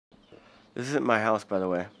This isn't my house, by the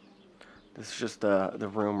way. This is just the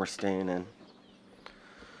room we're staying in.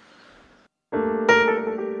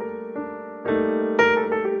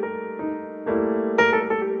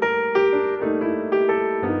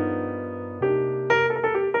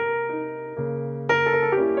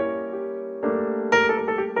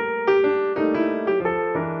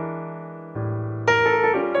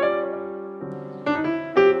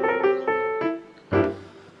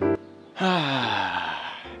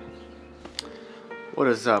 What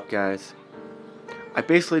is up, guys? I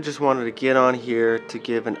basically just wanted to get on here to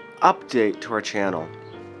give an update to our channel.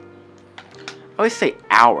 I always say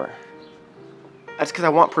our. That's because I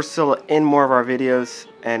want Priscilla in more of our videos,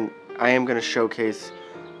 and I am going to showcase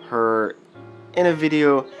her in a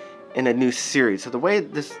video in a new series. So the way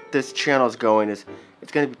this channel is going is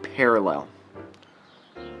it's going to be parallel.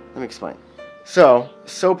 Let me explain. So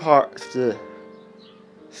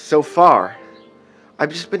far, I've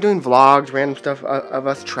just been doing vlogs, random stuff of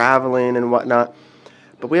us traveling and whatnot.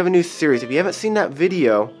 But we have a new series. If you haven't seen that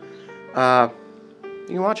video, you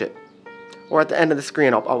can watch it. Or at the end of the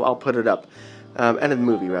screen, I'll put it up. End of the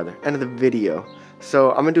movie, rather. End of the video. So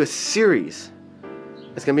I'm going to do a series.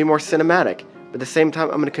 It's going to be more cinematic. But at the same time,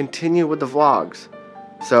 I'm going to continue with the vlogs.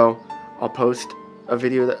 So I'll post a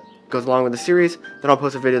video that goes along with the series. Then I'll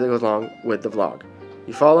post a video that goes along with the vlog.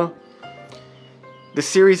 You follow? The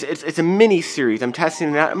series, it's a mini series. I'm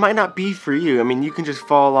testing it out. It might not be for you. I mean, you can just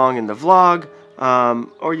follow along in the vlog,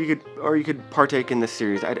 or you could partake in this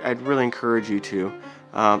series. I'd really encourage you to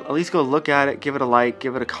at least go look at it, give it a like,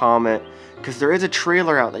 give it a comment, because there is a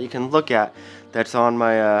trailer out that you can look at. That's on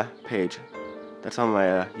my page. That's on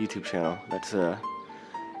my YouTube channel. That's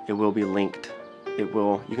it will be linked.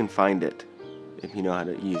 You can find it if you know how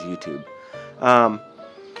to use YouTube.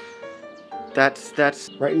 That's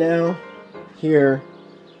right now. Here,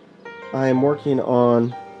 I am working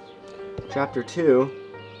on chapter 2,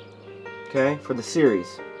 okay, for the series.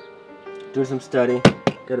 Doing some study,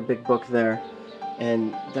 got a big book there,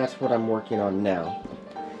 and that's what I'm working on now.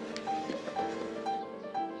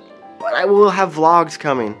 But I will have vlogs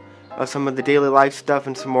coming of some of the daily life stuff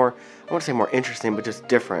and some more, I won't say more interesting, but just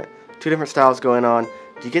different. 2 different styles going on.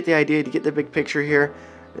 Do you get the idea? Do you get the big picture here?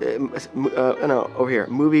 No, over here,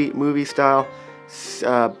 movie style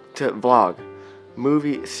to vlog.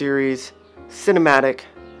 Movie, series, cinematic,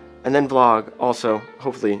 and then vlog, also,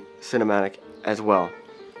 hopefully, cinematic as well.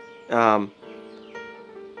 Yeah,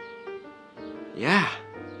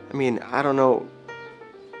 I mean, I don't know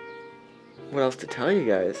what else to tell you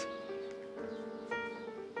guys.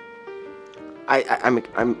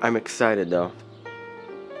 I'm excited, though.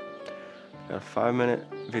 Got a 5-minute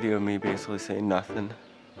video of me basically saying nothing.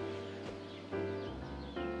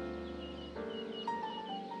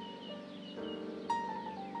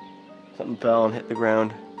 Something fell and hit the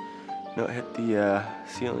ground. No, it hit the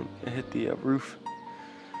ceiling. It hit the roof.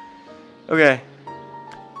 Okay,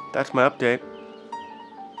 that's my update.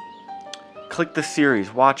 Click the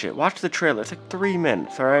series. Watch it. Watch the trailer. It's like 3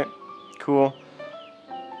 minutes. All right. Cool.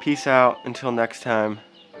 Peace out. Until next time.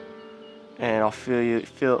 And I'll fill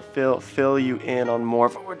you in on more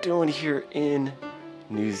of what we're doing here in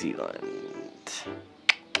New Zealand.